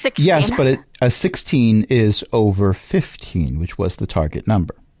 16. Yes, but a 16 is over 15, which was the target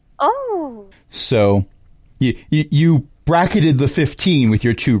number. Oh. So you bracketed the 15 with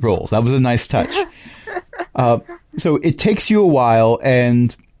your 2 rolls. That was a nice touch. So it takes you a while,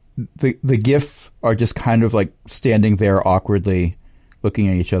 and the GIF are just kind of like standing there awkwardly looking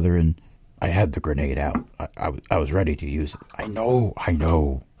at each other, and I had the grenade out. I was ready to use it. I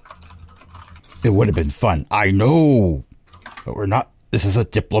know. It would have been fun. I know. But we're not. This is a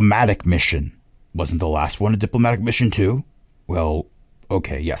diplomatic mission. Wasn't the last one a diplomatic mission too? Well,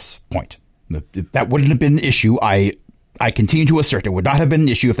 okay, yes, point. That wouldn't have been an issue. I continue to assert it would not have been an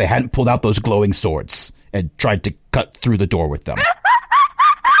issue if they hadn't pulled out those glowing swords and tried to cut through the door with them.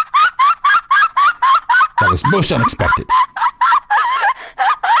 That was most unexpected.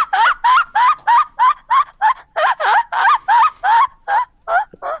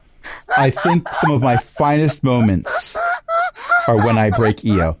 I think some of my finest moments are when I break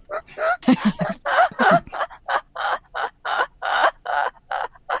EO.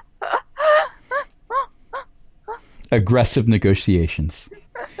 Aggressive negotiations.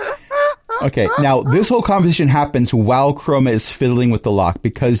 Okay, now this whole conversation happens while Chroma is fiddling with the lock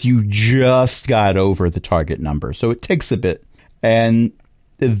because you just got over the target number, so it takes a bit. And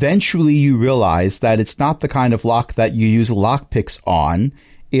eventually you realize that it's not the kind of lock that you use lockpicks on.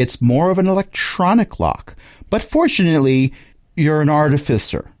 It's more of an electronic lock. But fortunately, you're an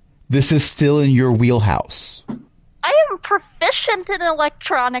artificer. This is still in your wheelhouse. I am proficient in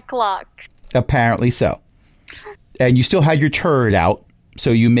electronic locks. Apparently so. And you still had your turret out,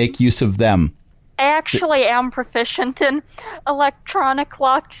 so you make use of them. I actually am proficient in electronic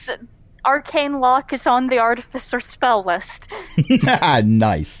locks. Arcane Lock is on the Artificer spell list.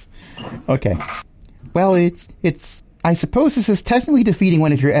 Nice. Okay. Well, it's. I suppose this is technically defeating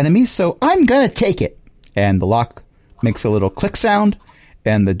one of your enemies, so I'm gonna take it. And the lock makes a little click sound,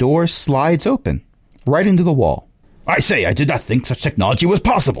 and the door slides open, right into the wall. I say, I did not think such technology was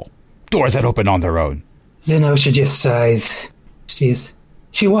possible. Doors that open on their own. Zenosha just sighs.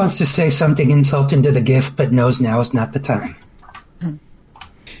 She wants to say something insulting to the gift, but knows now is not the time.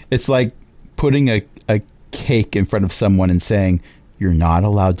 It's like putting a cake in front of someone and saying, you're not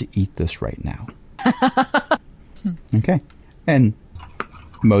allowed to eat this right now. Okay. And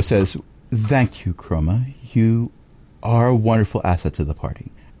Mo says, thank you, Chroma. You are a wonderful asset to the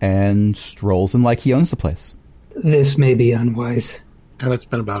party. And strolls in like he owns the place. This may be unwise. And it's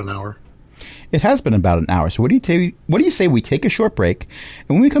been about an hour. It has been about an hour. So what do you say we take a short break, and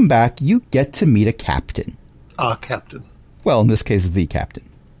when we come back, you get to meet a captain. Captain. Well, in this case, the captain.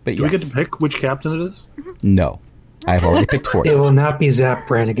 But Do we get to pick which captain it is? No. I've already picked for It you. will not be Zap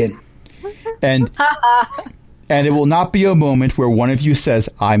Brannigan. And it will not be a moment where one of you says,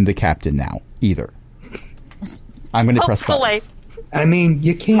 I'm the captain now, either. I'm going to press buttons. I mean,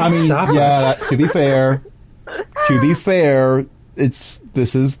 you can't stop us. To be fair,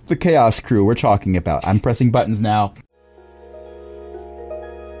 this is the Chaos Crew we're talking about. I'm pressing buttons now.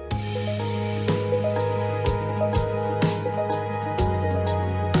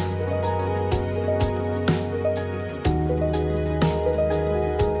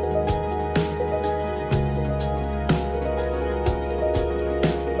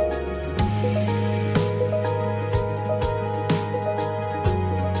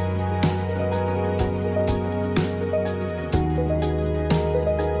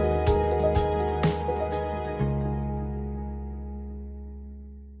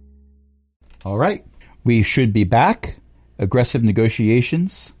 All right. We should be back. Aggressive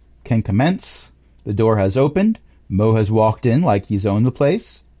negotiations can commence. The door has opened. Mo has walked in like he's owned the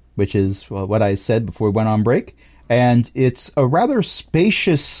place, which is what I said before we went on break. And it's a rather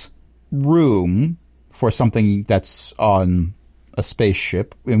spacious room for something that's on a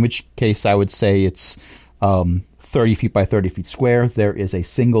spaceship, in which case I would say it's 30 feet by 30 feet square. There is a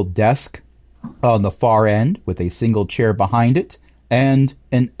single desk on the far end with a single chair behind it, and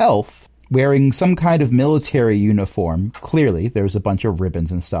an elf wearing some kind of military uniform. Clearly, there's a bunch of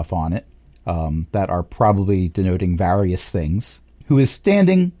ribbons and stuff on it that are probably denoting various things, who is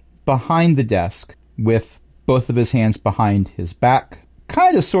standing behind the desk with both of his hands behind his back,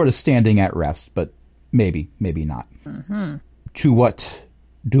 kind of sort of standing at rest, but maybe not. Mm-hmm. To what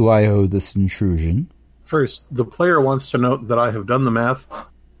do I owe this intrusion? First, the player wants to note that I have done the math,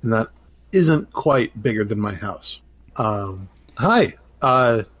 and that isn't quite bigger than my house. Hi.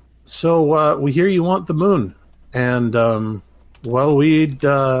 So we hear you want the moon, and well, we'd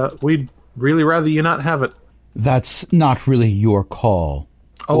really rather you not have it. That's not really your call.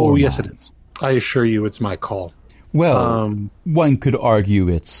 Oh, yes, it is. I assure you, it's my call. Well, one could argue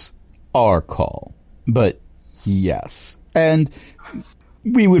it's our call, but yes, and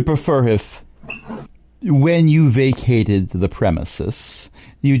we would prefer if when you vacated the premises,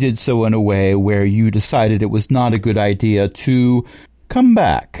 you did so in a way where you decided it was not a good idea to come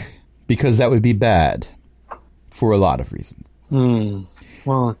back, because that would be bad for a lot of reasons.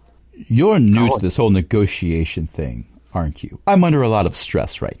 Well, you're new to this whole negotiation thing, aren't you? I'm under a lot of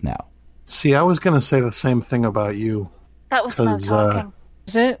stress right now. See, I was going to say the same thing about you. That was not talking.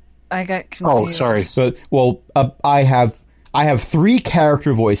 Is it? I got confused. Oh, sorry. But I have 3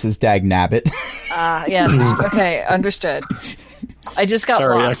 character voices, dagnabbit. Yes. Okay, understood. I just got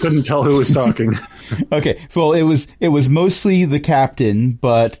Sorry, lost. I couldn't tell who was talking. Okay, well, it was mostly the captain,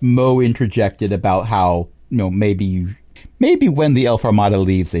 but Mo interjected about how, maybe when the Elf Armada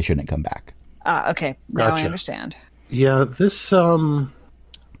leaves, they shouldn't come back. Okay. Now Gotcha. I understand. Yeah, this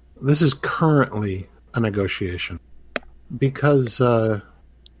is currently a negotiation because Mo,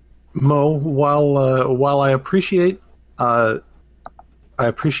 while I appreciate that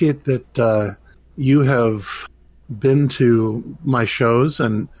you have been to my shows,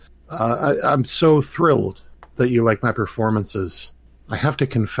 and I'm so thrilled that you like my performances. I have to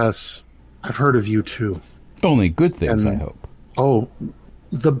confess, I've heard of you too. Only good things, And- I hope. Oh,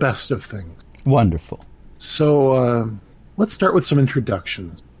 the best of things. Wonderful. So, let's start with some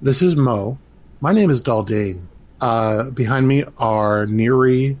introductions. This is Mo. My name is Daldane. Behind me are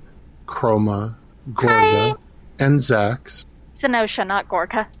Neri, Chroma, Gorga, Hi. and Zax. Zenosha, not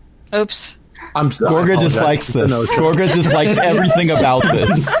Gorka. Oops. Gorga dislikes this. Gorga dislikes everything about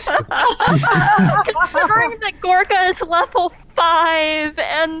this. Considering that Gorka is level 5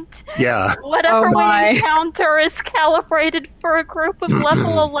 and Yeah. whatever Oh my. we encounter is calibrated for a group of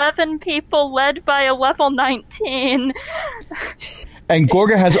level 11 people led by a level 19. And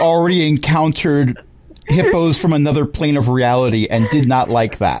Gorga has already encountered hippos from another plane of reality and did not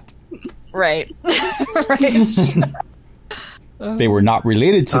like that. Right. Right. They were not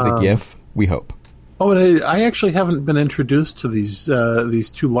related to the GIF, we hope. Oh, and I actually haven't been introduced to these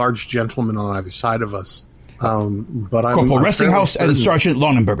 2 large gentlemen on either side of us. But I'm Corporal I'm Restinghouse fairly and certain- Sergeant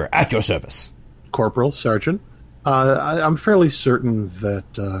Lonenberger, at your service. Corporal, Sergeant. I'm fairly certain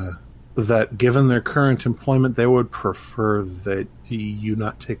that given their current employment, they would prefer that you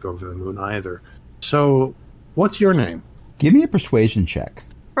not take over the moon either. So, what's your name? Give me a persuasion check.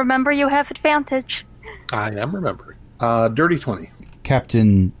 Remember, you have advantage. I am remembering. Dirty 20.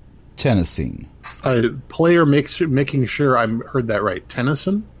 Captain Tennessee. Player making sure I heard that right.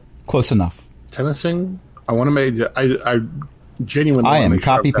 Tennyson? Close enough. Tennessing? I want to make... I genuinely I wanna am make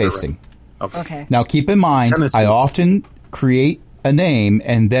sure I've got it copy-pasting. right. Okay. Now keep in mind, Tennessee. I often create a name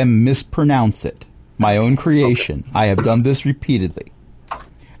and then mispronounce it. My own creation. I have done this repeatedly.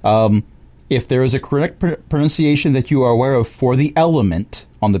 If there is a correct pronunciation that you are aware of for the element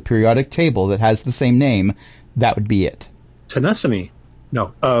on the periodic table that has the same name, that would be it. Tenacity?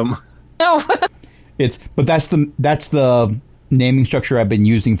 No. No. But that's the naming structure I've been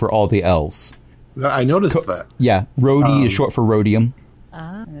using for all the elves. I noticed that. Yeah, Rhodi is short for rhodium.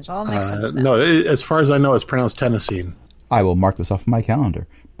 It all makes sense now. No, as far as I know, it's pronounced Tennessee. I will mark this off my calendar.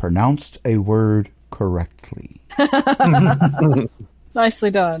 Pronounced a word correctly.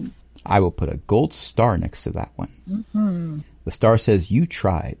 Nicely done. I will put a gold star next to that one. Mm-hmm. The star says, you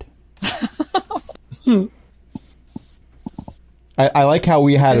tried. I like how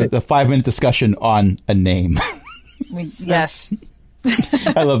we had a 5-minute discussion on a name. Yes.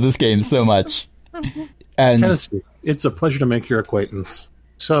 I love this game so much. And Tennessee, it's a pleasure to make your acquaintance.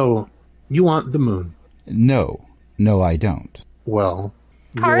 So, you want the moon? no, I don't. Well,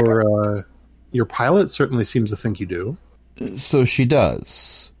 Pardon? your pilot certainly seems to think you do. So she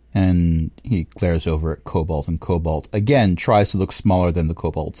does. And he glares over at Cobalt, and Cobalt, again, tries to look smaller than the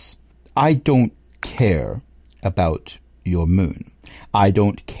kobolds. I don't care about your moon. I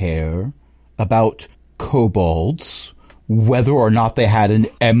don't care about kobolds, whether or not they had an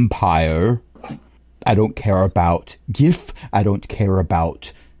empire. I don't care about GIF. I don't care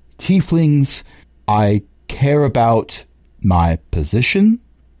about tieflings. I care about my position,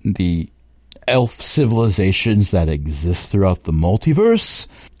 the elf civilizations that exist throughout the multiverse,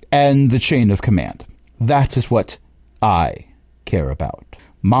 and the chain of command. That is what I care about.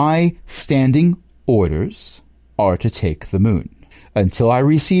 My standing orders are to take the moon. Until I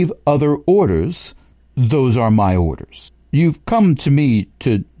receive other orders, those are my orders. You've come to me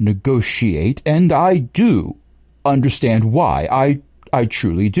to negotiate, and I do understand why. I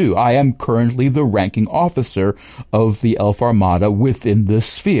truly do. I am currently the ranking officer of the Elf Armada within this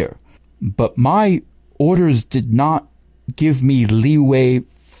sphere. But my orders did not give me leeway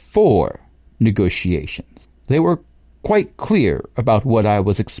for negotiations. They were quite clear about what I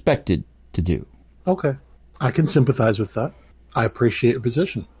was expected to do. Okay. I can sympathize with that. I appreciate your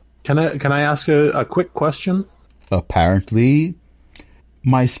position. Can I ask a quick question? Apparently,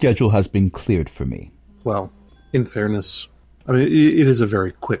 my schedule has been cleared for me. Well, in fairness, I mean, it is a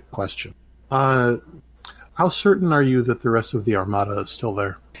very quick question. How certain are you that the rest of the Armada is still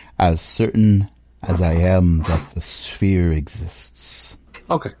there? As certain as I am that the sphere exists.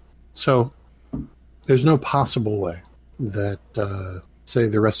 Okay, so there's no possible way that, say,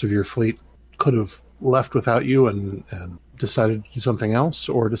 the rest of your fleet could have left without you and decided to do something else,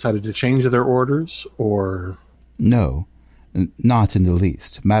 or decided to change their orders, or... No, not in the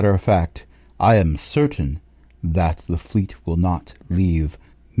least. Matter of fact, I am certain that the fleet will not leave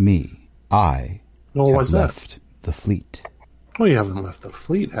me. I have left the fleet. Well, you haven't left the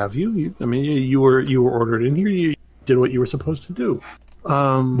fleet, have you? You were ordered in here. You did what you were supposed to do.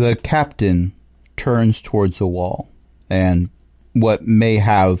 The captain turns towards a wall, and what may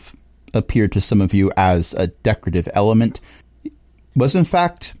have appeared to some of you as a decorative element was in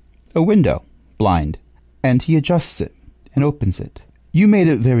fact a window, blind, and he adjusts it and opens it. You made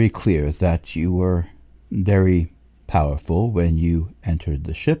it very clear that you were very powerful when you entered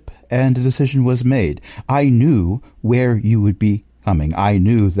the ship, and a decision was made. I knew where you would be coming. I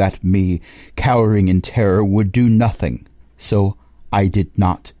knew that me cowering in terror would do nothing, so I did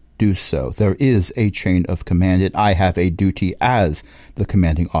not do so. There is a chain of command, and I have a duty as the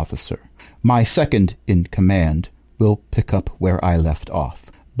commanding officer. My second in command will pick up where I left off.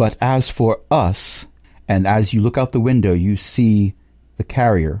 But as for us, and as you look out the window, you see the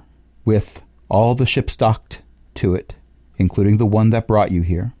carrier with all the ships docked to it, including the one that brought you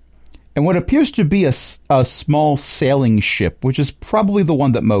here, and what appears to be a small sailing ship, which is probably the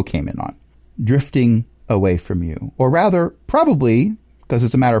one that Mo came in on, drifting away from you. Or rather, probably, because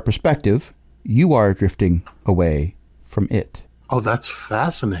it's a matter of perspective, you are drifting away from it. Oh, that's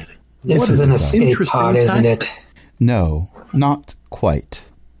fascinating. This is an escape pod, isn't it? No, not quite.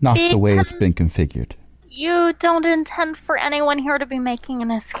 Not the way it's been configured. You don't intend for anyone here to be making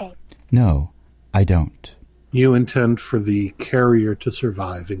an escape? No, I don't. You intend for the carrier to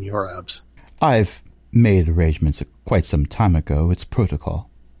survive in your absence? I've made arrangements quite some time ago. It's protocol.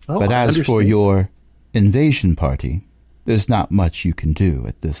 Oh, but as for your invasion party, there's not much you can do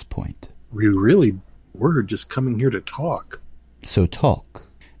at this point. We really were just coming here to talk. So talk.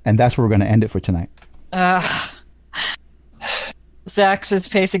 And that's where we're going to end it for tonight. Zax is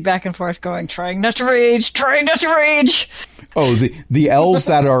pacing back and forth going, trying not to rage. Oh, the elves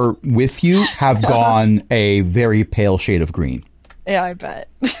that are with you have gone a very pale shade of green. Yeah, I bet.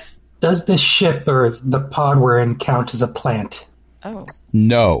 Does this ship or the pod we're in count as a plant? Oh.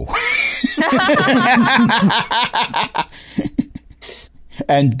 No.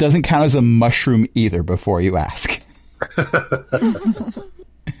 And doesn't count as a mushroom either before you ask.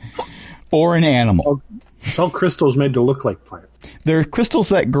 Or an animal. It's all crystals made to look like plants. There are crystals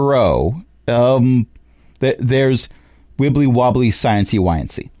that grow. There's wibbly wobbly sciencey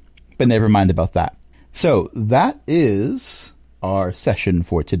wiancy. But never mind about that. So that is our session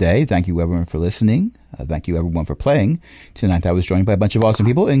for today. Thank you everyone for listening. Thank you everyone for playing. Tonight I was joined by a bunch of awesome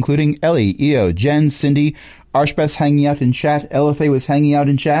people, including Ellie, Eo, Jen, Cindy, Arshbeth's hanging out in chat, LFA was hanging out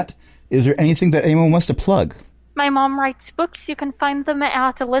in chat. Is there anything that anyone wants to plug? My mom writes books. You can find them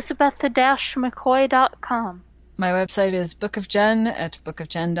at elizabeth-mccoy.com. My website is bookofjen at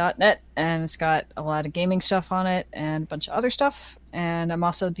bookofjen.net, and it's got a lot of gaming stuff on it and a bunch of other stuff. And I'm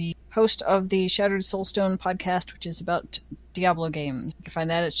also the host of the Shattered Soulstone podcast, which is about Diablo games. You can find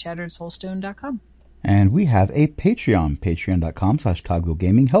that at shatteredsoulstone.com. And we have a Patreon,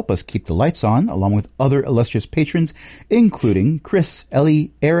 patreon.com/CogwheelGaming. Help us keep the lights on, along with other illustrious patrons, including Chris,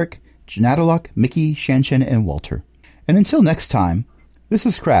 Ellie, Eric, Janatalock, Mickey, Shanshan, and Walter. And until next time, this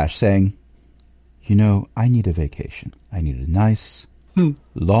is Crash saying, I need a vacation. I need a nice,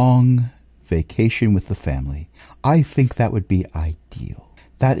 long vacation with the family. I think that would be ideal.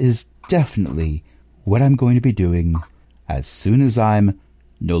 That is definitely what I'm going to be doing as soon as I'm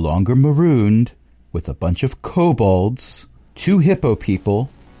no longer marooned with a bunch of kobolds, 2 hippo people,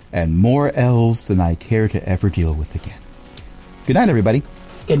 and more elves than I care to ever deal with again. Good night, everybody.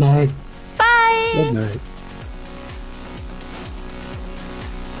 Good night. Bye! Good night.